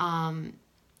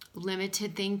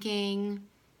 limited thinking.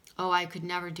 Oh, I could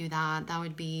never do that. That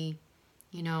would be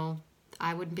You know,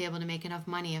 I wouldn't be able to make enough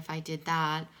money if I did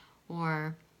that.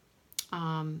 Or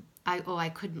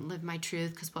I couldn't live my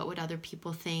truth because what would other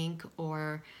people think?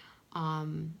 Or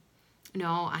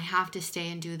no, I have to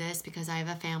stay and do this because I have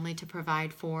a family to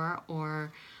provide for.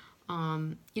 Or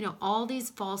you know, all these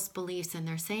false beliefs. And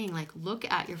they're saying, like, look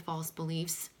at your false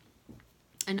beliefs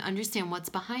and understand what's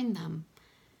behind them.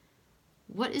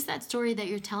 What is that story that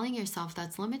you're telling yourself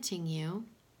that's limiting you?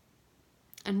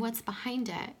 And what's behind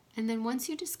it? And then once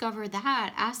you discover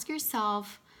that, ask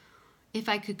yourself, if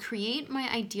I could create my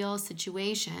ideal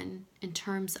situation in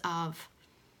terms of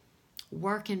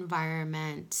work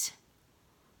environment,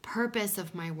 purpose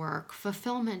of my work,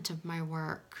 fulfillment of my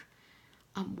work,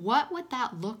 what would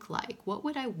that look like? What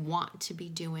would I want to be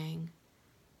doing?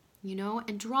 You know,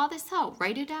 and draw this out,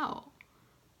 write it out.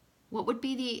 What would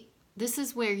be this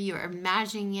is where you're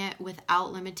imagining it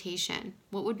without limitation.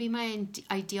 What would be my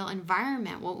ideal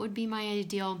environment? What would be my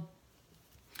ideal,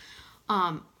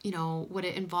 you know, would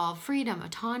it involve freedom,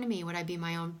 autonomy? Would I be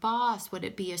my own boss? Would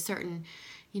it be a certain,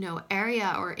 you know,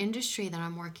 area or industry that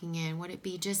I'm working in? Would it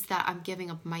be just that I'm giving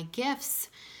up my gifts?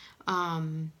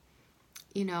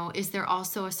 You know, is there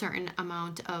also a certain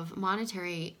amount of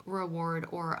monetary reward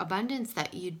or abundance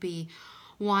that you'd be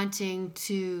wanting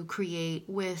to create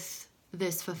with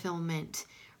this fulfillment?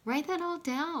 Write that all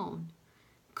down.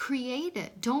 Create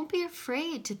it. Don't be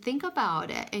afraid to think about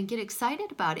it and get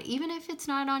excited about it. Even if it's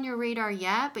not on your radar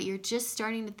yet, but you're just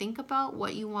starting to think about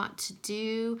what you want to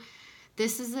do,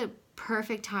 this is a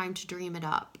perfect time to dream it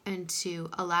up and to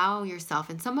allow yourself.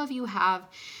 And some of you have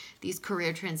these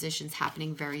career transitions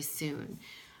happening very soon.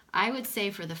 I would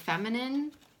say for the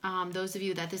feminine, those of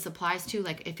you that this applies to,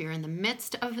 like if you're in the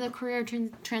midst of the career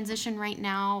transition right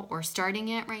now or starting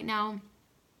it right now,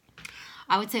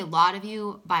 I would say a lot of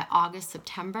you by August,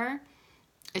 September,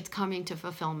 it's coming to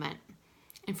fulfillment.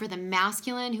 And for the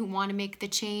masculine who want to make the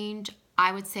change,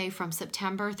 I would say from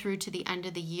September through to the end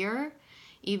of the year,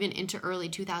 even into early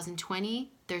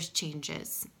 2020, there's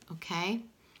changes, okay?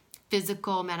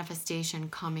 Physical manifestation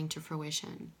coming to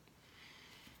fruition.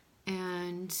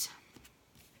 And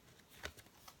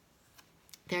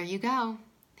there you go.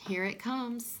 Here it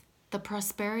comes. The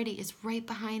prosperity is right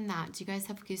behind that. Do you guys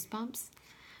have goosebumps?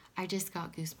 I just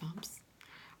got goosebumps.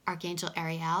 Archangel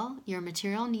Ariel, your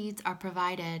material needs are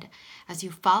provided as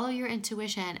you follow your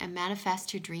intuition and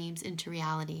manifest your dreams into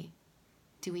reality.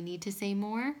 Do we need to say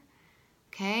more?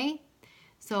 Okay.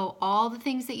 So all the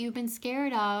things that you've been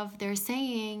scared of, they're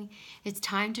saying it's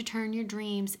time to turn your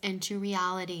dreams into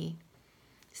reality.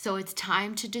 So it's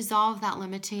time to dissolve that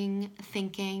limiting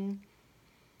thinking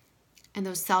and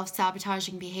those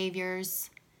self-sabotaging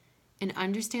behaviors and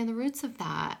understand the roots of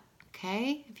that,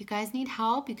 okay? If you guys need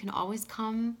help, you can always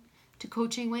come to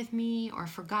coaching with me or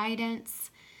for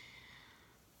guidance.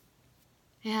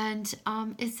 And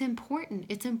it's important.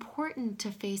 It's important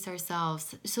to face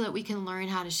ourselves so that we can learn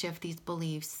how to shift these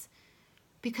beliefs,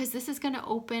 because this is going to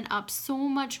open up so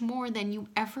much more than you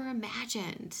ever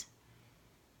imagined.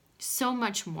 So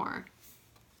much more.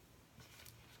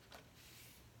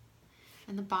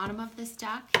 And the bottom of this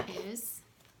deck is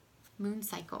moon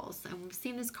cycles. And we've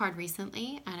seen this card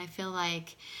recently, and I feel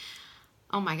like,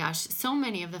 oh my gosh, so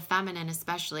many of the feminine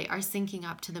especially are syncing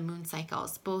up to the moon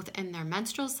cycles, both in their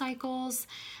menstrual cycles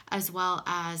as well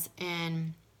as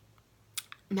in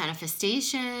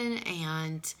manifestation.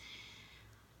 And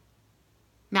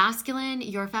masculine,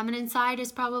 your feminine side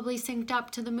is probably synced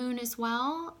up to the moon as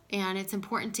well. And it's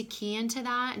important to key into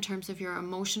that in terms of your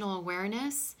emotional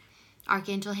awareness.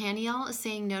 Archangel Haniel is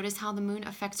saying, notice how the moon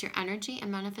affects your energy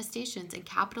and manifestations and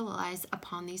capitalize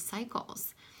upon these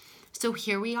cycles. So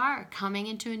here we are coming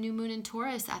into a new moon in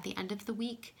Taurus at the end of the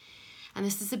week. And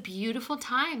this is a beautiful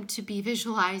time to be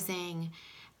visualizing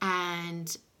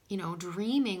and, you know,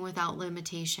 dreaming without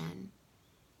limitation.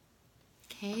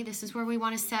 Okay, this is where we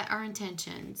want to set our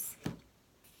intentions.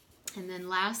 And then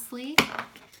lastly,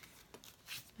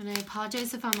 and I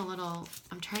apologize if I'm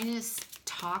trying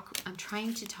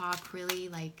to talk really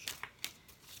like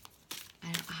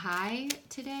high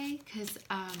today because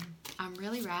I'm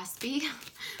really raspy.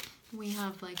 We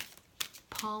have like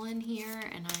pollen here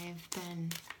and I've been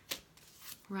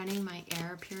running my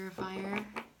air purifier.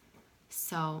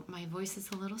 So my voice is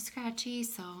a little scratchy,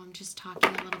 so I'm just talking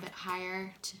a little bit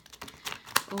higher to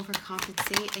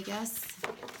overcompensate, I guess.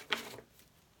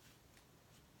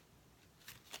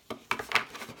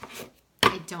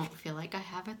 I don't feel like I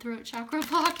have a throat chakra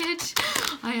blockage.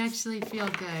 I actually feel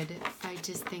good. I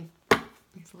just think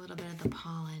it's a little bit of the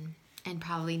pollen and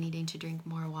probably needing to drink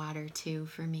more water too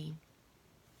for me.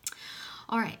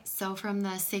 All right, so from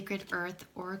the Sacred Earth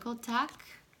Oracle deck,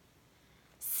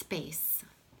 space.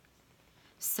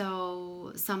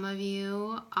 So some of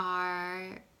you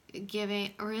are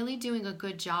really doing a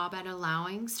good job at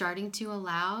starting to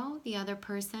allow the other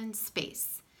person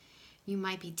space. You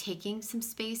might be taking some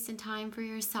space and time for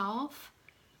yourself.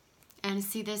 And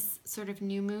see this sort of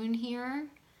new moon here?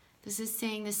 This is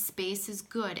saying this space is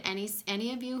good.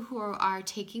 Any of you who are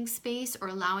taking space or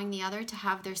allowing the other to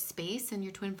have their space in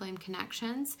your twin flame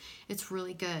connections, it's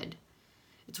really good.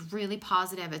 It's really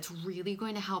positive. It's really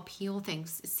going to help heal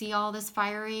things. See all this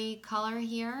fiery color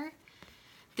here?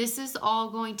 This is all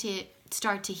going to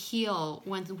start to heal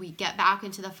when we get back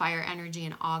into the fire energy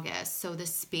in August. So the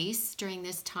space during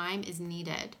this time is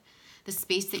needed. The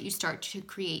space that you start to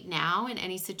create now in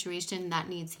any situation that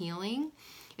needs healing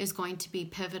is going to be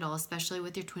pivotal, especially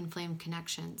with your twin flame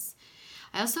connections.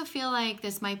 I also feel like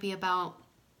this might be about,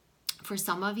 for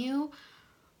some of you,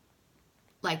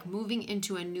 like moving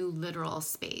into a new literal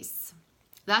space.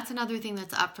 That's another thing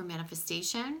that's up for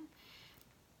manifestation.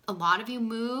 A lot of you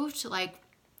moved like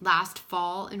last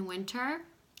fall and winter,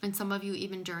 and some of you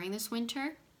even during this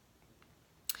winter.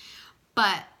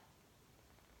 But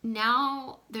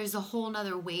now there's a whole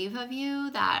nother wave of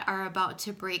you that are about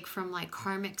to break from like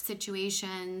karmic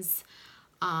situations,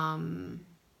 codependent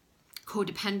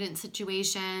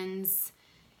situations,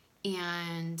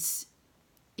 and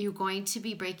you're going to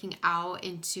be breaking out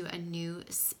into a new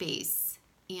space.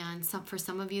 And for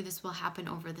some of you, this will happen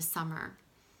over the summer.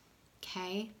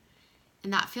 Okay?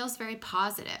 And that feels very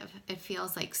positive. It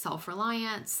feels like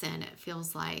self-reliance, and it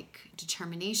feels like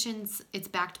determination. It's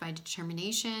backed by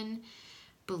determination,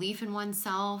 belief in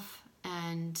oneself,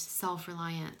 and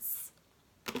self-reliance.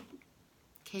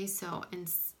 Okay, so in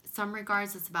some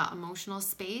regards, it's about emotional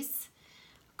space.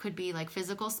 Could be like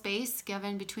physical space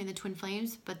given between the twin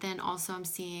flames, but then also I'm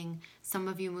seeing some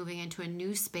of you moving into a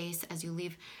new space as you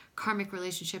leave karmic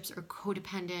relationships or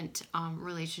codependent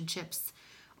relationships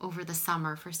over the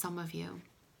summer for some of you.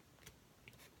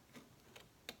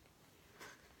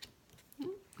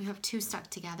 We have two stuck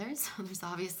together, so there's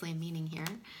obviously a meaning here.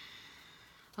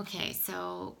 Okay,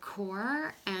 so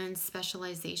core and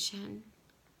specialization.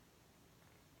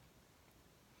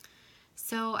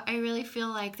 So I really feel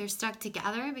like they're stuck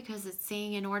together because it's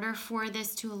saying in order for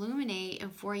this to illuminate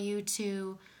and for you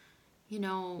to, you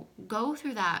know, go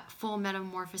through that full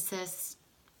metamorphosis,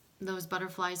 those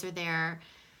butterflies are there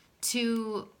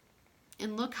to,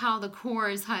 and look how the core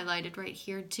is highlighted right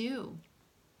here too.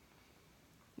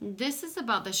 This is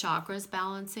about the chakras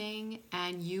balancing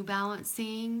and you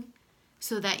balancing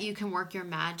so that you can work your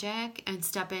magic and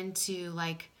step into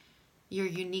like your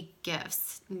unique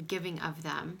gifts and giving of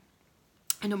them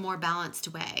in a more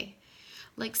balanced way.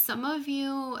 Like some of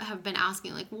you have been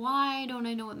asking like, why don't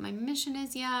I know what my mission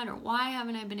is yet? Or why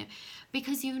haven't I been?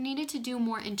 Because you needed to do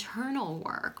more internal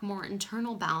work, more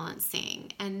internal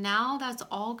balancing. And now that's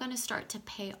all going to start to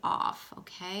pay off,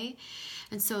 okay?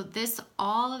 And so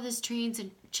all of this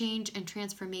change and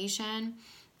transformation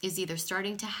is either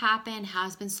starting to happen,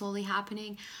 has been slowly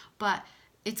happening, but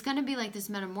it's going to be like this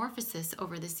metamorphosis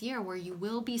over this year where you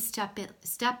will be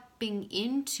stepping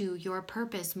into your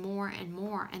purpose more and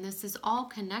more. And this is all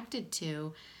connected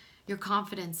to your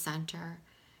confidence center,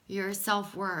 your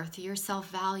self-worth, your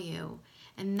self-value.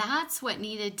 And that's what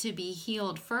needed to be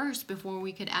healed first before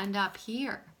we could end up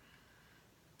here.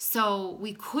 So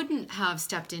we couldn't have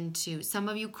stepped into, some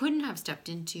of you couldn't have stepped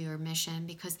into your mission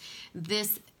because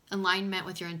this alignment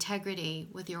with your integrity,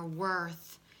 with your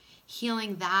worth,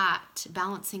 healing that,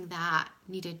 balancing that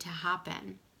needed to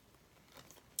happen.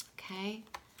 Okay.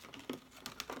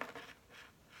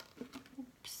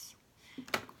 Oops.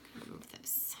 Remove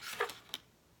this.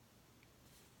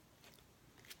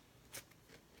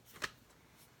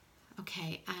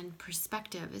 Okay, and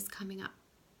perspective is coming up.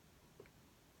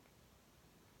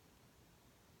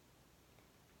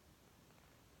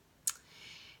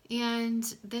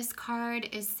 And this card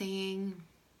is saying,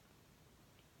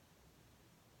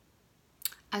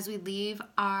 as we leave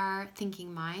our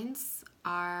thinking minds,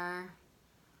 our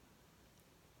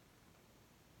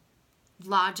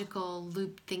logical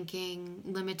loop thinking,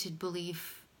 limited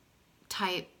belief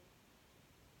type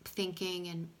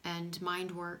thinking and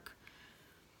mind work,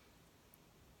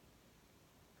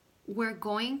 we're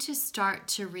going to start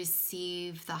to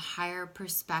receive the higher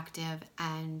perspective,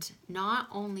 and not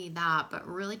only that, but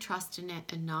really trust in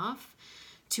it enough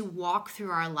to walk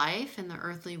through our life in the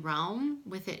earthly realm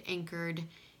with it anchored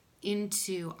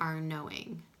into our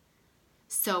knowing.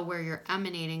 So where you're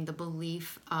emanating the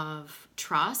belief of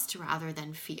trust rather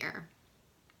than fear.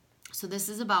 So this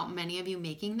is about many of you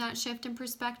making that shift in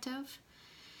perspective.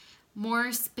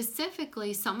 More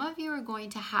specifically, some of you are going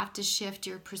to have to shift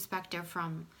your perspective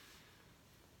from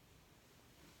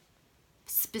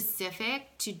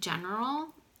specific to general.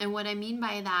 And what I mean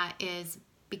by that is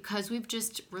because we've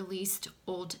just released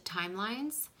old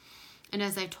timelines, and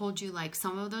as I told you, like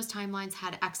some of those timelines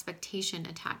had expectation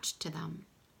attached to them.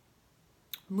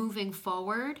 Moving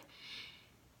forward,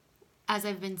 as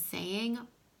I've been saying,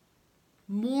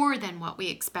 more than what we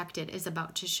expected is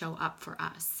about to show up for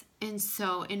us. And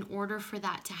so in order for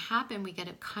that to happen, we got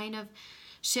to kind of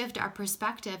shift our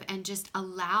perspective and just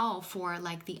allow for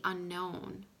like the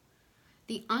unknown.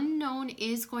 The unknown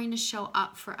is going to show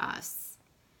up for us.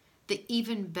 The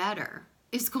even better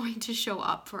is going to show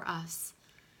up for us.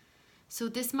 So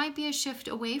this might be a shift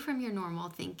away from your normal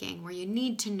thinking where you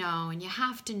need to know and you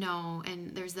have to know,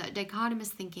 and there's that dichotomous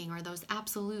thinking or those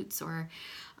absolutes, or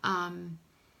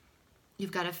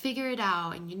you've got to figure it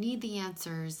out and you need the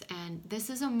answers. And this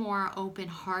is a more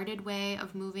open-hearted way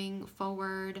of moving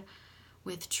forward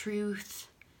with truth.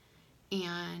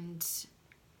 And,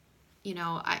 you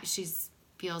know, she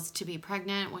feels to be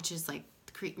pregnant, which is like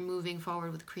moving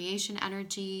forward with creation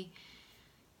energy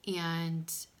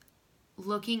and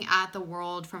looking at the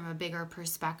world from a bigger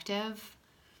perspective,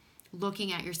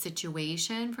 looking at your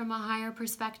situation from a higher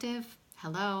perspective.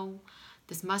 Hello,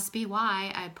 this must be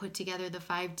why I put together the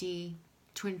 5D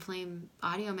twin flame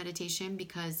audio meditation,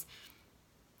 because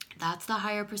that's the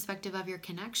higher perspective of your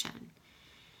connection.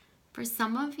 For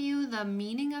some of you, the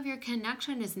meaning of your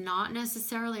connection is not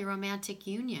necessarily romantic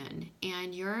union,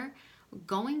 and you're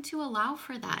going to allow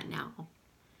for that now.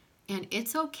 And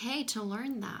it's okay to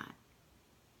learn that.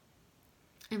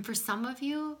 And for some of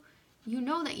you, you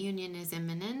know that union is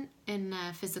imminent in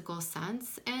a physical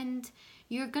sense, and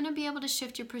you're going to be able to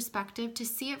shift your perspective to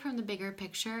see it from the bigger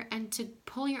picture and to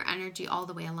pull your energy all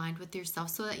the way aligned with yourself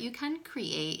so that you can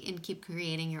create and keep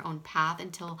creating your own path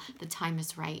until the time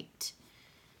is right.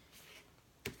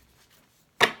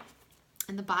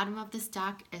 And the bottom of this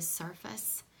deck is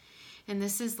surface. And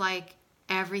this is like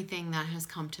everything that has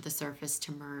come to the surface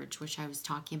to merge, which I was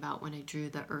talking about when I drew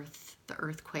the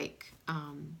earthquake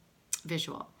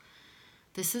visual.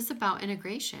 This is about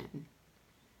integration.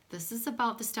 This is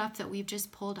about the stuff that we've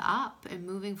just pulled up and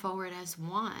moving forward as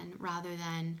one, rather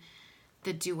than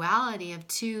the duality of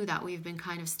two that we've been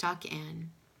kind of stuck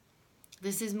in.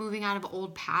 This is moving out of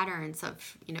old patterns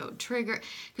of, trigger,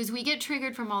 because we get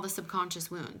triggered from all the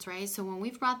subconscious wounds, right? So when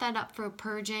we've brought that up for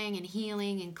purging and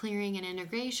healing and clearing and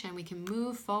integration, we can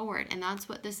move forward. And that's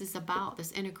what this is about,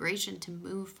 this integration to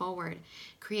move forward,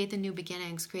 create the new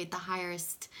beginnings, create the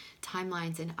highest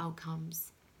timelines and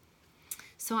outcomes.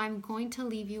 So I'm going to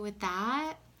leave you with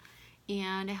that.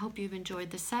 And I hope you've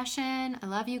enjoyed the session. I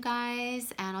love you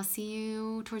guys. And I'll see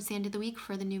you towards the end of the week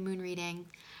for the new moon reading.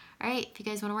 All right, if you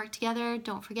guys want to work together,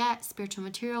 don't forget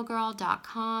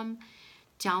spiritualmaterialgirl.com.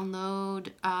 Download,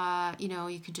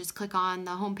 you can just click on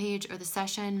the homepage or the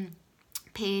session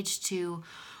page to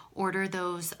order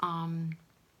those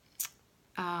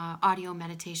audio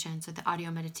meditations or the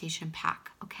audio meditation pack.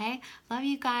 Okay, love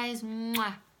you guys.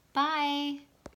 Mwah. Bye.